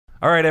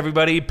All right,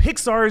 everybody,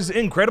 Pixar's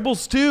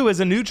Incredibles 2 is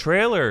a new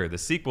trailer. The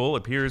sequel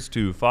appears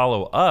to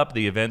follow up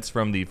the events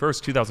from the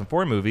first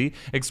 2004 movie,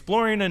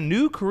 exploring a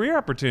new career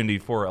opportunity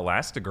for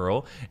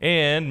Elastigirl,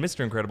 and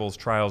Mr. Incredible's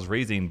trials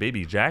raising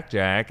baby Jack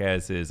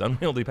as his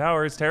unwieldy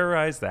powers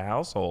terrorize the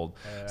household.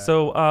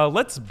 So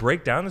let's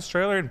break down this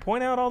trailer and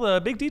point out all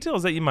the big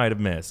details that you might have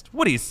missed.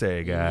 What do you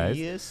say, guys?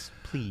 Yes,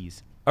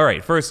 please. All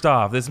right, first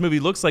off, this movie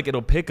looks like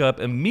it'll pick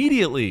up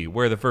immediately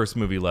where the first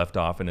movie left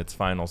off in its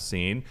final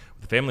scene,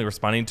 with the family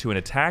responding to an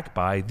attack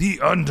by the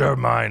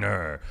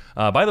Underminer.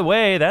 By the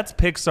way, that's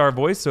Pixar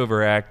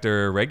voiceover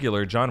actor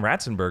regular John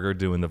Ratzenberger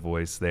doing the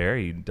voice there.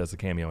 He does a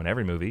cameo in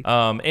every movie.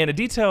 And a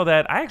detail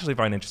that I actually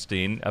find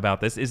interesting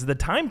about this is the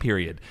time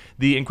period.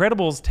 The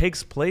Incredibles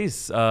takes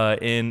place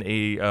in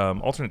a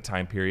alternate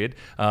time period.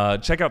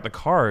 Check out the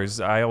cars.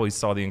 I always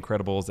saw the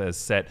Incredibles as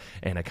set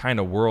in a kind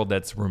of world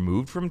that's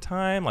removed from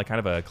time, like kind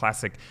of a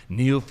classic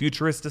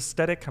neo-futurist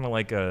aesthetic, kind of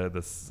like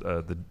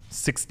the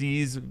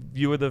 60s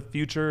view of the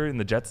future in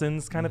the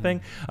Jetsons kind of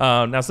thing.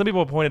 Now, some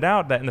people pointed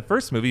out that in the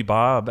first movie,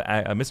 Bob,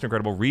 Mr.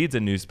 Incredible, reads a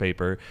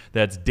newspaper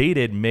that's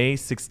dated May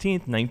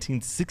 16th,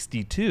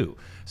 1962.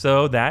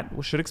 So that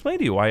should explain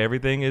to you why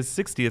everything is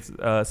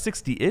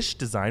 60-ish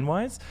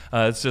design-wise.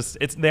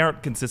 They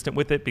aren't consistent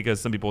with it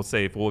because some people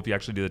say, well, if you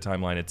actually do the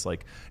timeline, it's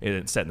like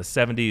it's set in the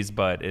 70s,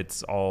 but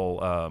it's all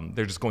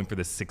they're just going for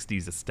the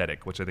 60s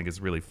aesthetic, which I think is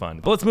really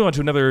fun. But let's move on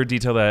to another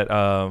detail that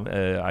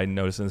I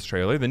noticed in this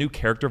trailer. The new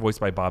character voiced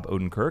by Bob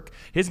Odenkirk.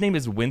 His name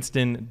is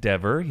Winston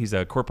Dever. He's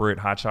a corporate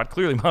hotshot,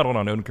 clearly modeled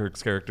on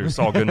Odenkirk's character,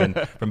 Saul Goodman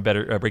from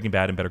Breaking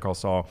Bad and Better Call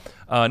Saul.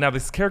 Now,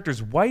 this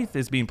character's wife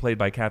is being played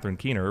by Catherine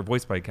Keener, or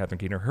voiced by Catherine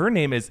Keener. Her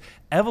name is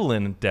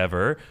Evelyn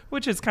Dever,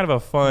 which is kind of a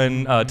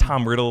fun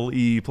Tom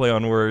Riddle-y play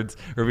on words,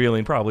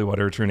 revealing probably what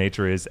her true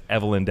nature is.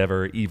 Evelyn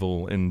Dever,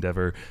 evil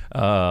endeavor.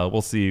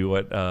 We'll see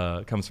what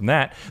comes from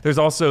that. There's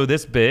also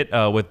this bit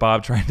with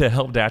Bob trying to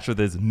help Dash with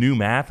his new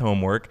math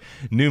homework.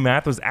 New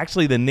math was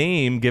actually the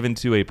name given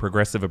to a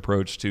progressive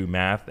approach to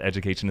math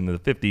education in the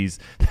 50s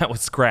that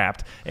was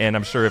scrapped. And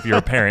I'm sure if you're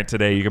a parent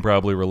today, you can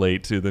probably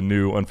relate to the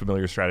new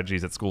unfamiliar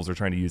strategies that schools are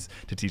trying to use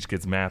to teach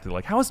kids math. They're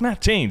like, how has math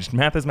changed?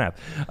 Math is math.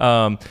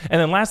 And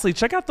then lastly,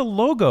 check out the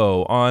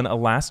logo on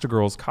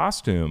Elastigirl's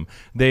costume.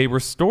 They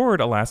restored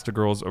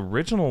Elastigirl's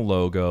original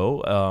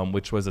logo,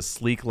 which was a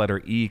sleek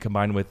letter E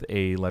combined with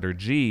a letter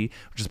G,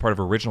 which is part of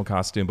her original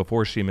costume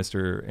before she and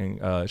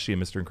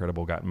Mr.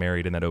 Incredible got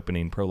married in that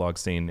opening prologue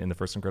scene in the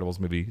first Incredibles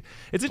movie.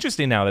 It's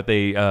interesting now that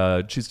they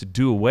choose to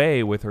do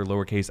away with her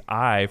lowercase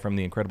I from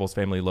the Incredibles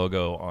family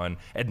logo on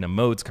Edna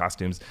Mode's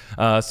costumes.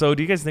 So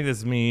do you guys think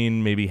this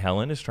means maybe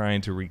Helen is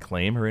trying to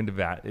reclaim her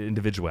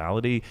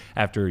individuality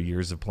after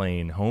years of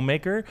playing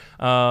homemaker?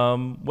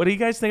 What do you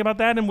guys think about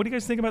that? And what do you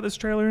guys think about this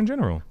trailer in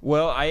general?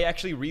 Well, I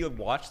actually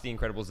re-watched The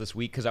Incredibles this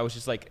week because I was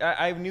just like,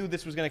 I knew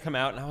this was going to come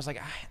out, and I was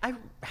like,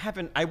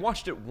 I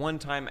watched it one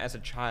time as a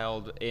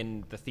child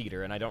in the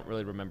theater, and I don't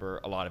really remember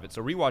a lot of it.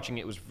 So rewatching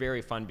it was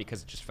very fun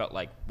because it just felt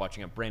like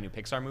watching a brand new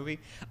Pixar movie.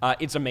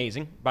 It's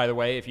amazing, by the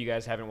way. If you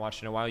guys haven't watched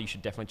it in a while, you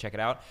should definitely check it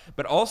out.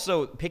 But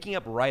also, picking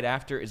up right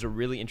after is a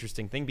really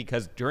interesting thing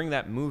because during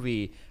that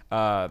movie,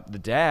 the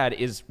dad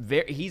is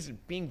he's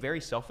being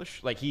very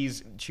selfish. Like,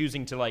 he's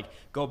choosing to like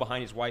go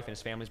behind his wife and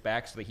his family's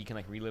back so that he can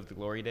like relive the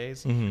glory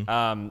days.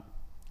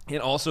 And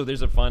also,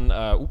 there's a fun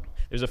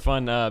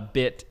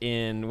bit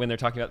in when they're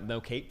talking about no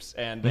capes,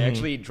 and they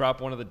actually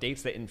drop one of the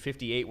dates that in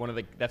 '58,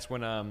 that's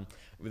when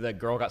the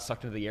girl got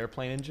sucked into the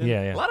airplane engine.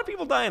 Yeah. A lot of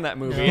people die in that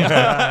movie.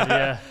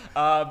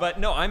 But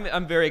no,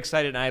 I'm very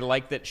excited, and I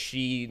like that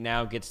she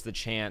now gets the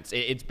chance.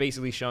 It's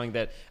basically showing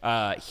that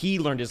he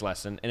learned his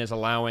lesson and is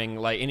allowing,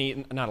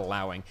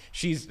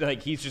 he's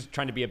just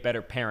trying to be a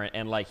better parent,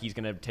 and like he's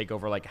gonna take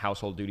over like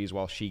household duties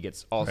while she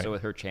gets also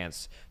her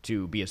chance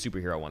to be a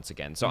superhero once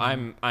again. So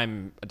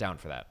I'm down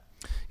for that.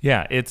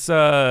 Yeah,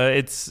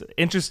 it's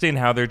interesting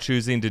how they're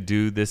choosing to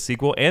do this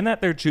sequel, and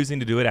that they're choosing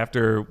to do it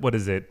after,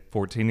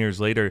 14 years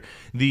later.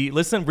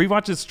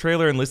 Rewatch this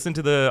trailer and listen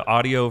to the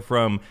audio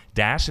from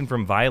Dash and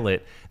from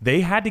Violet. They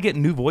had to get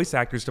new voice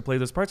actors to play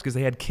those parts because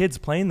they had kids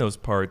playing those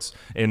parts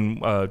in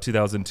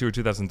 2002 or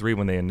 2003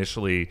 when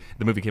the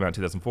movie came out in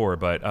 2004.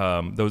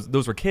 But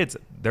those were kids.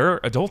 They're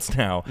adults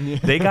now.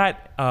 They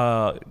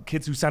got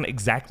kids who sound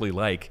exactly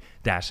like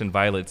Dash and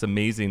Violet. It's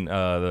amazing.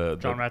 John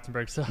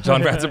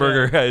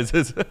Ratzenberger has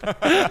his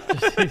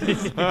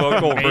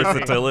vocal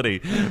versatility.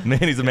 Man,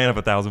 he's a man of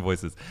 1,000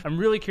 voices. I'm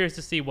really curious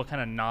to see what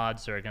kind of nods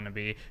are going to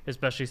be,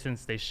 especially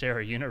since they share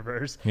a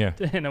universe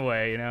in a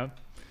way, you know?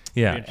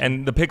 Yeah,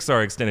 and the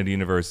Pixar extended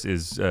universe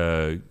is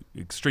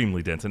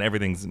extremely dense, and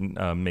everything's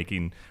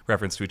making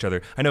reference to each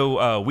other. I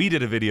know we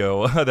did a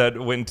video that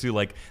went to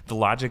like the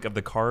logic of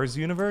the Cars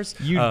universe.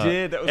 You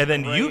did, that was and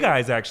then great. You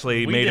guys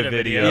actually made a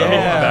video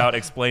about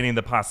explaining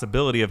the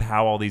possibility of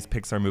how all these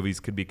Pixar movies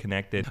could be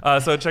connected.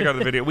 So check out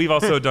the video. We've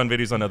also done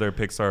videos on other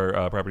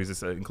Pixar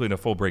properties, including a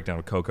full breakdown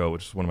of Coco,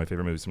 which is one of my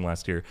favorite movies from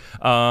last year.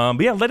 But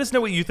yeah, let us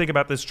know what you think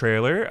about this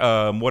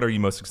trailer. What are you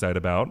most excited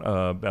about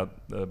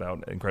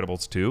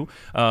Incredibles 2?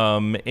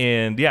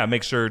 And yeah,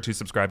 make sure to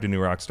subscribe to New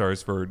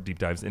Rockstars for deep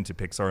dives into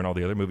Pixar and all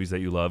the other movies that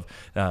you love.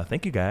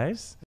 Thank you,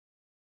 guys.